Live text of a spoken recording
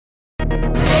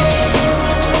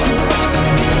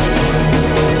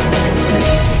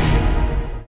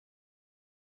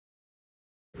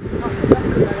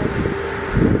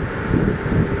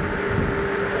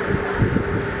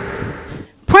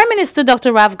Minister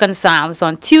Dr. Rav Gonsalves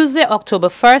on Tuesday, October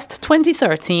 1st,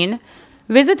 2013,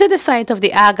 visited the site of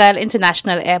the Argyle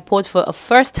International Airport for a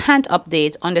first-hand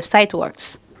update on the site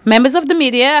works. Members of the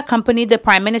media accompanied the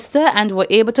Prime Minister and were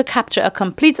able to capture a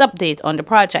complete update on the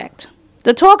project.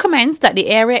 The tour commenced at the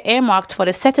area earmarked for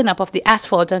the setting up of the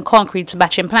asphalt and concrete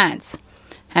batching plants,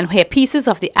 and where pieces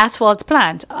of the asphalt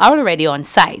plant are already on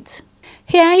site.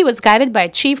 Here he was guided by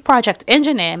Chief Project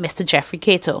Engineer Mr. Jeffrey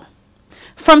Cato.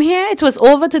 From here it was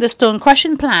over to the stone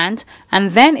crushing plant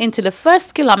and then into the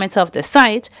first kilometer of the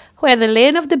site, where the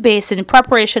laying of the base in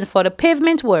preparation for the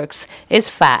pavement works is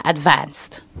far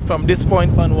advanced. From this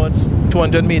point onwards,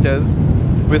 200 meters,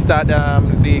 we start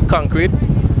the concrete,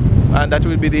 and that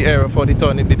will be the area for the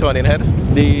turning head.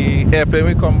 The airplane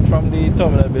will come from the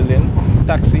terminal building,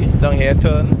 taxi down here,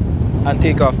 turn and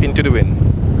take off into the wind.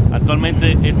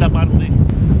 Actualmente esta parte.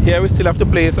 Here we still have to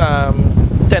place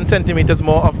 10 centimeters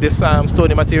more of this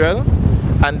stony material,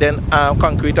 and then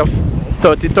concrete of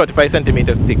 30-35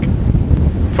 centimeters thick.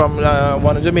 From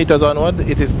 100 meters onward,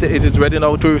 it is ready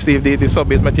now to receive the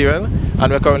sub-base material,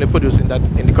 and we're currently producing that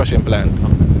in the crushing plant.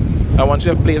 And once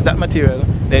you have placed that material,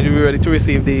 then you'll be ready to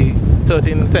receive the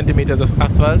 13 centimeters of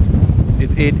asphalt.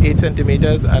 It's 8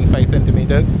 centimeters and 5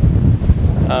 centimeters,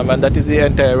 and that is the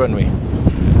entire runway.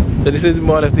 So this is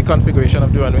more or less the configuration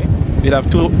of the runway. We'll have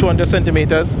 200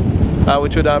 centimeters,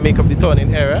 which would make up the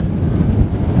turning area.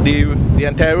 The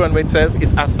entire runway itself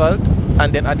is asphalt,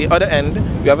 and then at the other end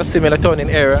we have a similar turning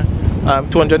area,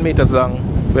 200 meters long,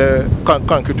 where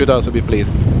concrete would also be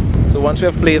placed. So once we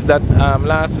have placed that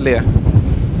last layer,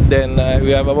 then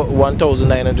we have about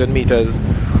 1,900 meters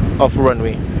of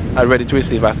runway ready to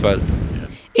receive asphalt.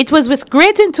 It was with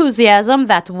great enthusiasm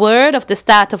that word of the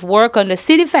start of work on the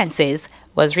city fences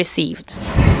was received.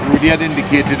 Rudy had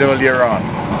indicated earlier on,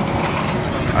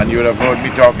 and you would have heard me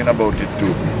talking about it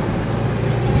too.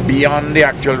 Beyond the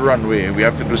actual runway, we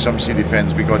have to do some city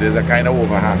fence because there's a kind of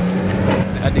overhang.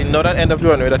 At the northern end of the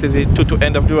runway, that is the to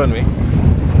end of the runway,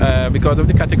 because of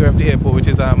the category of the airport, which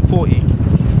is 4E,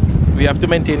 we have to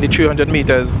maintain the 300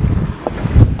 meters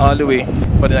all the way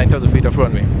for the 9,000 feet of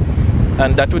runway.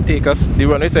 And that would take us, the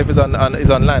runway itself is on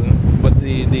land, but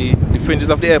the fringes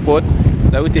of the airport,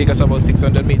 that would take us about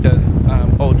 600 meters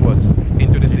outwards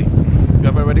into the sea. We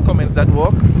have already commenced that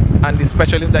work, and the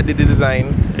specialist that did the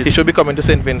design, he should be coming to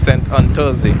St. Vincent on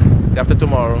Thursday, after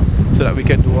tomorrow, so that we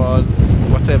can do all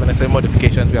whatsoever necessary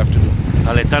modifications we have to do.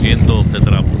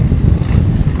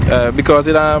 Because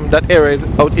that area is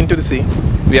out into the sea,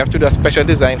 we have to do a special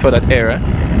design for that area,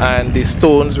 and the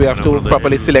stones, we have to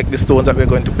properly select the stones that we're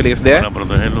going to place there.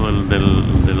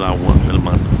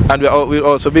 And we'll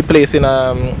also be placing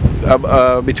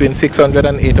between 600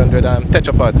 and 800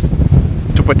 tetrapods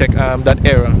to protect that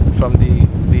area from the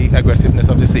aggressiveness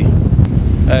of the sea.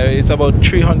 It's about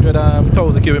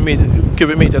 300,000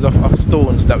 cubic meters of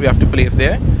stones that we have to place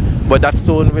there, but that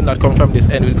stone will not come from this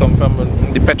end, it will come from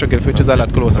the petroglyph, which is a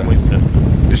lot closer.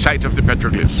 The site of the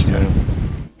petroglyphs. Yeah.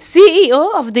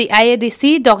 CEO of the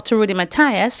IADC, Dr. Rudy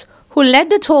Matthias, who led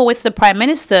the tour with the Prime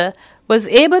Minister, was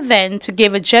able then to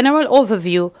give a general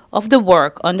overview of the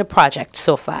work on the project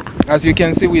so far. As you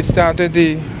can see, we've started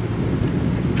the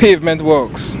pavement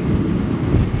works.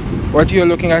 What you're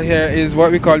looking at here is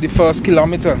what we call the first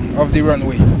kilometer of the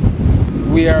runway.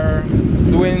 We are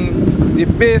doing the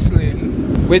base lane,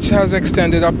 which has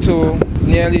extended up to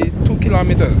nearly 2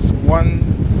 kilometers,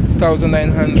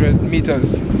 1,900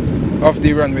 meters of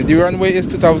the runway. The runway is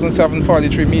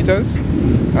 2,743 meters,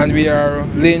 and we are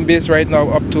lane base right now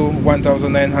up to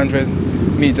 1,900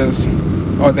 meters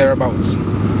or thereabouts.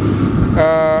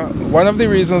 One of the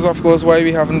reasons, of course, why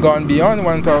we haven't gone beyond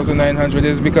 1,900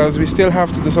 is because we still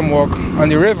have to do some work on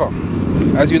the river.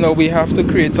 As you know, we have to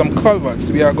create some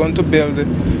culverts. We are going to build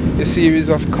a series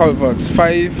of culverts,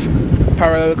 5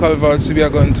 parallel culverts we are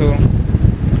going to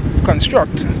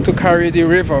construct to carry the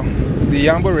river, the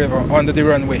Yambo River, under the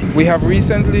runway. We have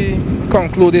recently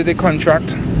concluded a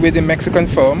contract with a Mexican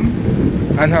firm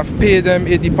and have paid them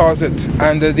a deposit,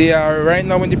 and they are right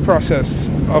now in the process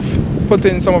of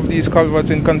putting some of these culverts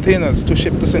in containers to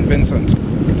ship to St. Vincent.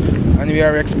 And we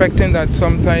are expecting that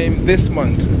sometime this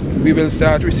month we will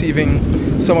start receiving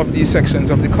some of these sections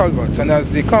of the culverts, and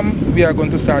as they come we are going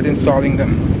to start installing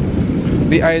them.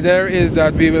 The idea is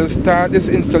that we will start this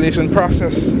installation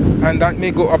process, and that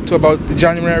may go up to about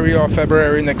January or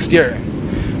February next year.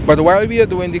 But while we are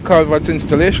doing the culverts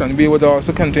installation, we would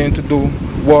also continue to do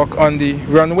work on the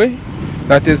runway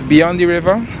that is beyond the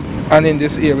river and in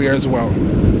this area as well.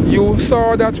 You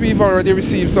saw that we've already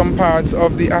received some parts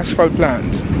of the asphalt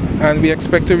plant, and we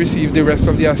expect to receive the rest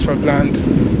of the asphalt plant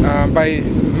by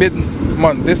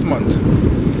mid-month, this month.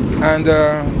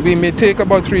 And we may take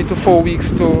about 3 to 4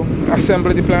 weeks to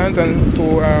assemble the plant and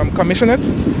to commission it.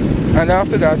 And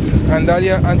after that,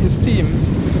 Andalia and his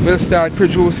team will start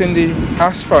producing the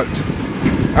asphalt.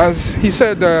 As he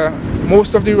said,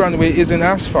 most of the runway is in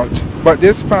asphalt, but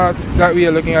this part that we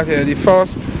are looking at here, the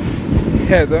first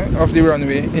head of the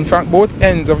runway, in fact both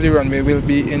ends of the runway will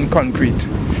be in concrete.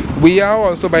 We are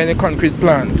also buying a concrete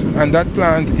plant, and that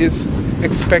plant is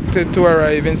expected to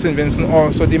arrive in St. Vincent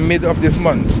also the mid of this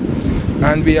month.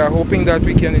 And we are hoping that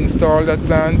we can install that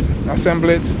plant, assemble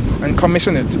it, and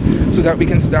commission it so that we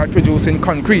can start producing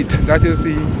concrete. That is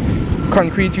the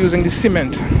concrete using the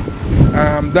cement.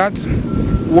 That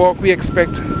work we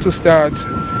expect to start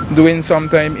doing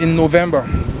sometime in November,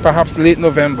 perhaps late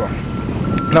November.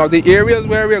 Now the areas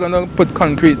where we are going to put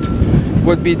concrete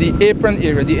would be the apron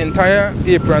area. The entire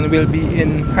apron will be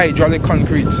in hydraulic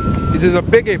concrete. It is a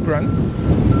big apron.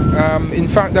 In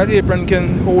fact, that apron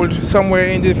can hold somewhere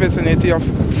in the vicinity of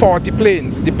 40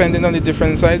 planes, depending on the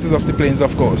different sizes of the planes,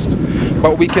 of course.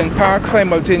 But we can park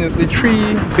simultaneously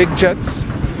 3 big jets,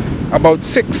 about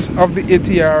 6 of the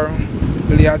ATR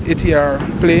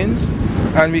planes,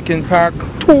 and we can park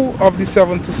 2 of the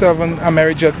 727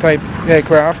 Amerijet type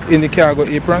aircraft in the cargo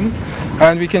apron,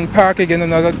 and we can park again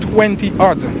another 20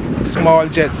 odd small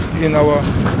jets in our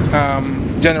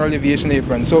general aviation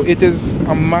apron. So it is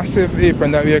a massive apron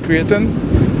that we are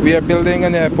creating. We are building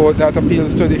an airport that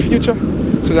appeals to the future,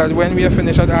 so that when we are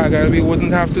finished at Argyle, we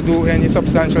wouldn't have to do any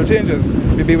substantial changes.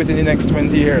 We'll be within the next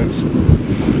 20 years.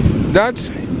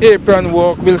 That apron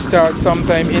work will start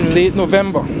sometime in late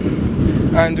November,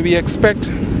 and we expect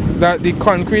that the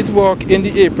concrete work in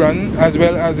the apron as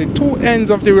well as the 2 ends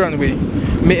of the runway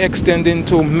may extend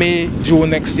into May,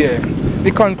 June next year.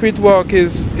 The concrete work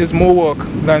is more work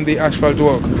than the asphalt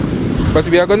work, but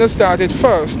we are going to start it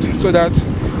first so that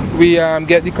we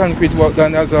get the concrete work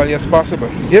done as early as possible.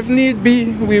 If need be,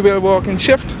 we will work in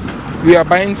shift. We are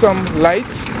buying some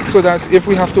lights so that if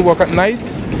we have to work at night,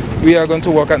 we are going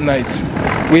to work at night.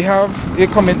 We have a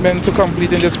commitment to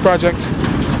completing this project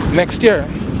next year,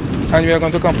 and we are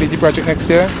going to complete the project next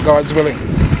year, God's willing.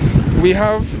 We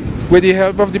have, with the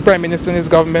help of the Prime Minister and his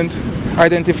government,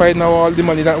 identified now all the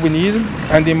money that we need,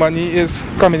 and the money is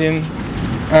coming in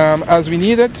as we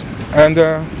need it, and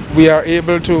we are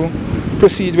able to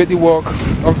proceed with the work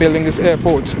of building this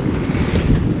airport.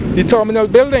 The terminal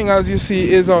building, as you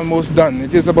see, is almost done.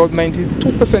 It is about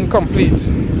 92% complete,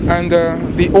 and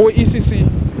the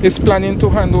OECC is planning to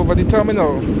hand over the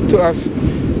terminal to us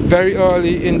very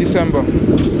early in December.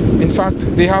 In fact,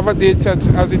 they have a date set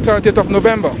as the 30th of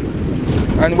November.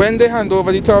 And when they hand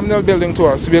over the terminal building to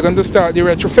us, we are going to start the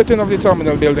retrofitting of the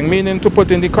terminal building, meaning to put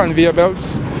in the conveyor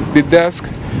belts, the desk,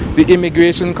 the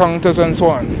immigration counters, and so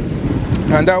on.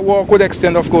 And that work would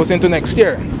extend, of course, into next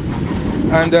year.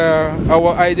 And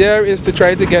our idea is to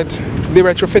try to get the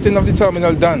retrofitting of the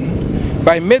terminal done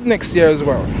by mid next year as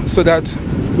well, so that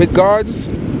with God's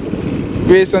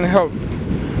grace and help,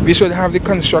 we should have the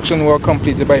construction work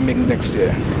completed by mid next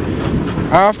year.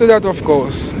 After that, of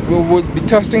course, we would be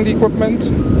testing the equipment,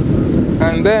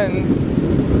 and then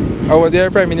our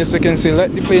dear Prime Minister can say,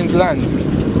 let the planes land.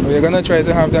 We're going to try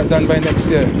to have that done by next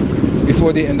year,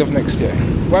 before the end of next year.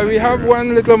 Well, we have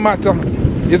one little matter.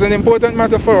 It's an important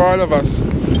matter for all of us.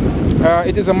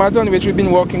 It is a matter on which we've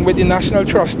been working with the National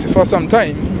Trust for some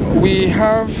time. We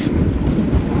have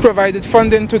provided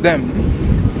funding to them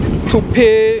to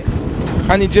pay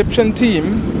an Egyptian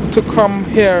team to come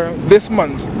here this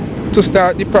month to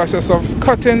start the process of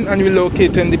cutting and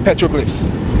relocating the petroglyphs.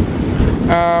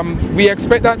 We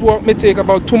expect that work may take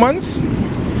about 2 months,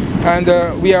 and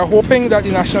we are hoping that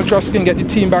the National Trust can get the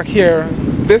team back here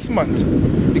this month,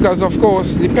 because of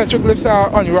course the petroglyphs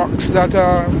are on rocks that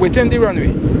are within the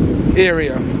runway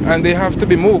area and they have to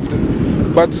be moved.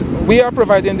 But we are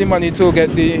providing the money to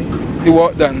get the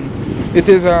work done. It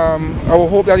is our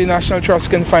hope that the National Trust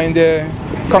can find their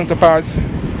counterparts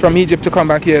from Egypt to come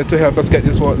back here to help us get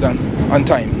this work done on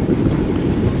time.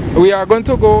 We are going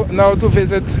to go now to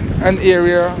visit an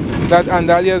area that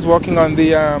Andalia is working on,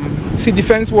 the sea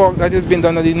defense work that has been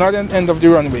done at the northern end of the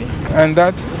runway, and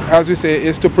that, as we say,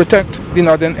 is to protect the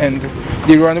northern end.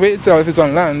 The runway itself is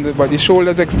on land, but the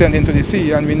shoulders extend into the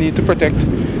sea, and we need to protect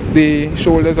the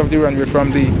shoulders of the runway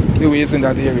from the waves in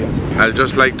that area. I'd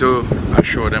just like to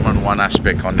assure them on one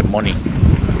aspect, on the money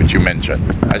which you mentioned.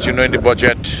 As you know, in the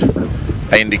budget,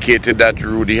 I indicated that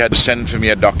Rudy had sent for me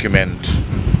a document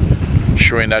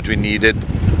showing that we needed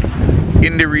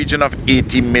in the region of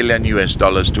 $80 million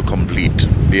to complete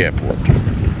the airport.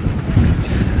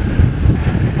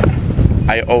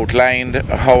 I outlined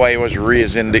how I was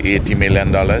raising the $80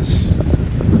 million,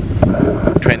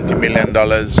 $20 million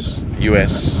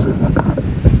US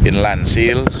in land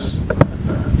sales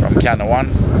from Canawan,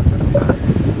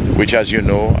 which, as you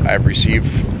know, I've received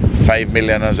 $5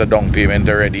 million as a down payment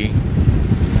already,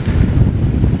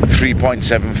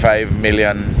 $3.75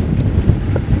 million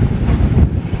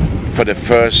for the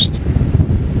first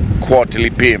quarterly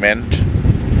payment.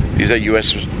 These are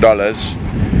US dollars.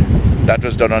 That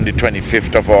was done on the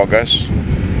 25th of August.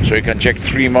 So you can check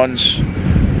 3 months.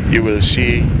 You will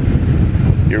see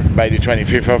by the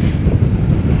 25th of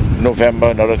November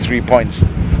another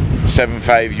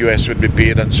 3.75 US would be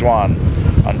paid, and so on,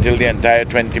 until the entire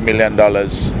 $20 million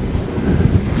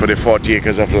for the 40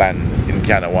 acres of land in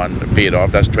Canawan paid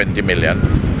off. That's $20 million.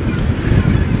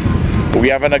 We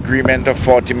have an agreement of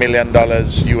 $40 million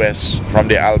US from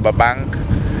the Alba Bank.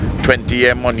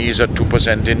 20-year monies at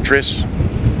 2% interest.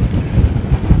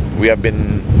 We have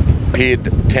been paid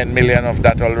 $10 million of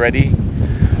that already.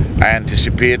 I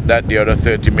anticipate that the other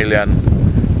 $30 million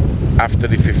after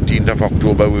the 15th of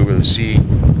October we will see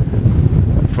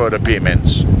further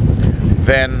payments.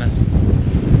 Then,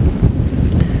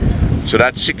 so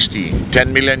that's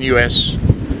 10 million US.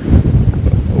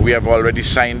 We have already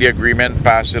signed the agreement,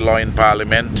 passed the law in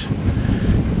Parliament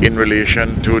in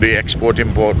relation to the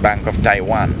Export-Import Bank of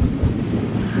Taiwan.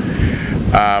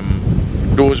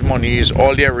 Those monies,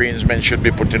 all the arrangements should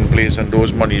be put in place, and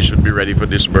those monies should be ready for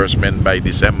disbursement by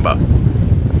December.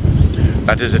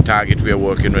 That is the target. We are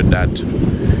working with that.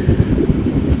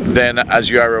 Then, as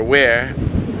you are aware,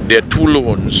 there are 2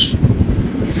 loans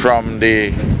from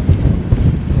the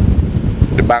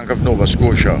Bank of Nova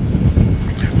Scotia.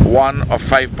 One of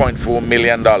 $5.4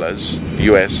 million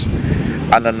US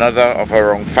and another of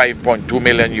around $5.2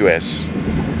 million US.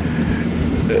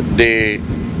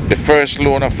 The first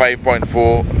loan of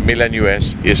 $5.4 million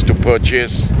US is to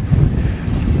purchase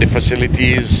the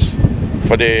facilities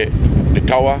for the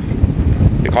tower,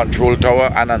 the control tower,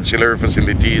 and ancillary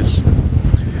facilities.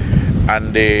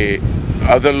 And the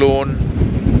other loan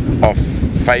of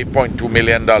 $5.2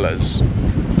 million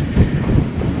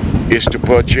is to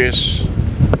purchase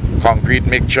concrete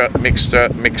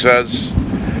mixers,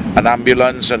 an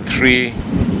ambulance, and 3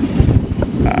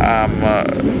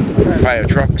 fire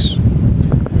trucks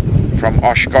from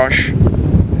Oshkosh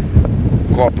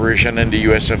Corporation in the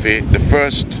US of A. The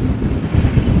first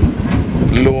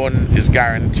loan is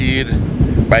guaranteed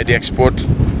by the Export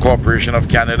Corporation of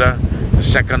Canada. The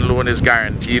second loan is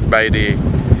guaranteed by the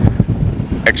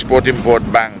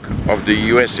Export-Import Bank of the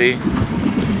USA.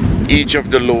 Each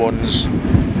of the loans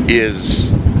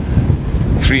is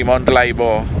 3-month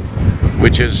LIBOR,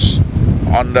 which is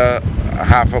under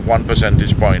half of 1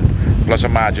 percentage point, plus a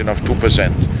margin of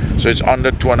 2%. So it's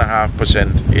under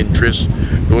 2.5% interest.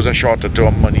 Those are shorter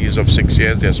term monies of 6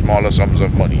 years. They're smaller sums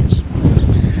of monies.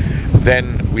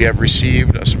 Then we have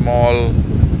received a small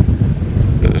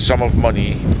sum of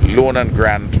money, loan and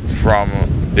grant, from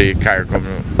the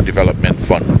CARICOM Development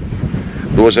Fund.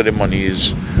 Those are the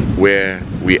monies where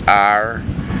we are.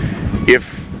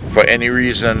 If for any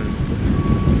reason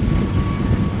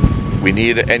we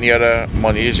need any other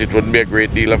monies, it wouldn't be a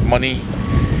great deal of money,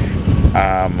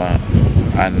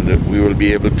 and we will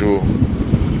be able to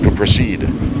proceed.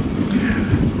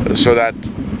 So that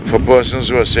for persons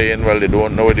who are saying, well, they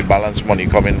don't know where the balance money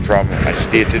coming from, I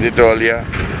stated it earlier,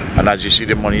 and as you see,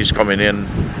 the money is coming in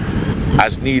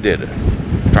as needed.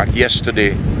 In fact,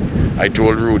 yesterday I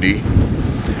told Rudy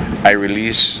I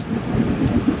released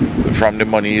from the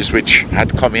monies which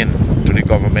had come in to the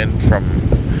government from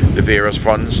the various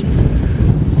funds,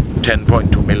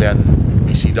 10.2 million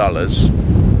BC dollars.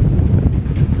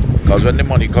 Because when the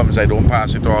money comes, I don't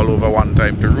pass it all over one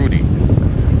time to Rudy.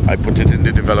 I put it in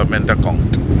the development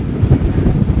account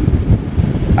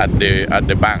at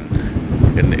the bank,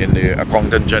 in the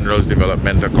Accountant General's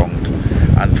development account,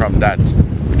 and from that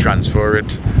we transfer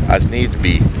it as need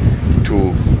be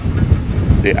to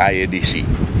the IADC.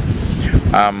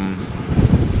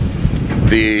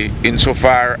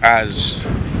 Insofar as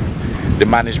the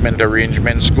management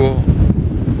arrangements go,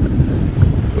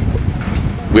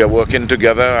 we are working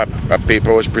together. A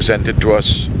paper was presented to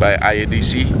us by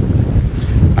IADC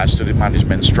as to the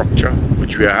management structure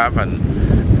which we have, and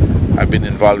I've been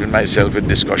involved in myself in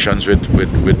discussions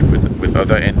with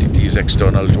other entities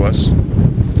external to us.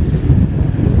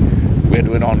 We're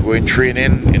doing ongoing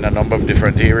training in a number of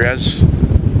different areas.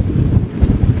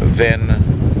 Then,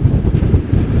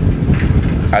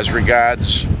 as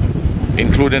regards,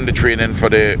 including the training for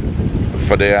the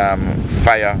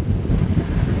fire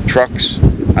trucks,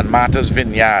 and Martha's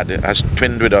Vineyard has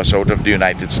twinned with us out of the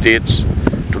United States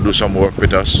to do some work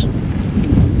with us.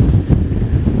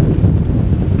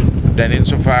 Then,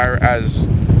 insofar as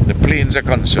the planes are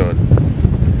concerned,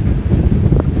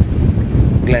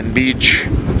 Glen Beach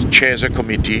chairs a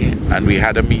committee, and we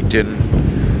had a meeting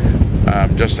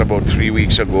just about 3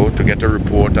 weeks ago to get a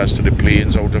report as to the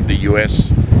planes out of the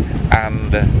US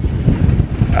and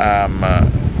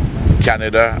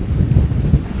Canada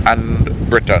and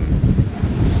Britain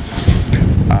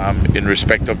in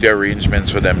respect of the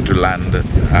arrangements for them to land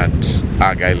at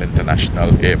Argyle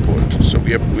International Airport. So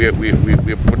we are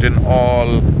putting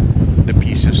all the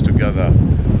pieces together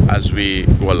as we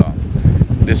go along.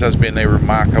 This has been a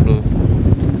remarkable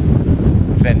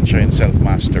venture in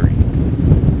self-mastery,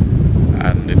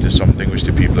 and it is something which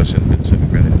the people of St. Vincent and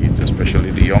Grenadines,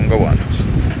 especially the younger ones,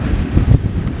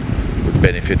 would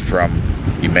benefit from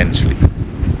immensely,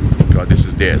 because this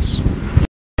is theirs.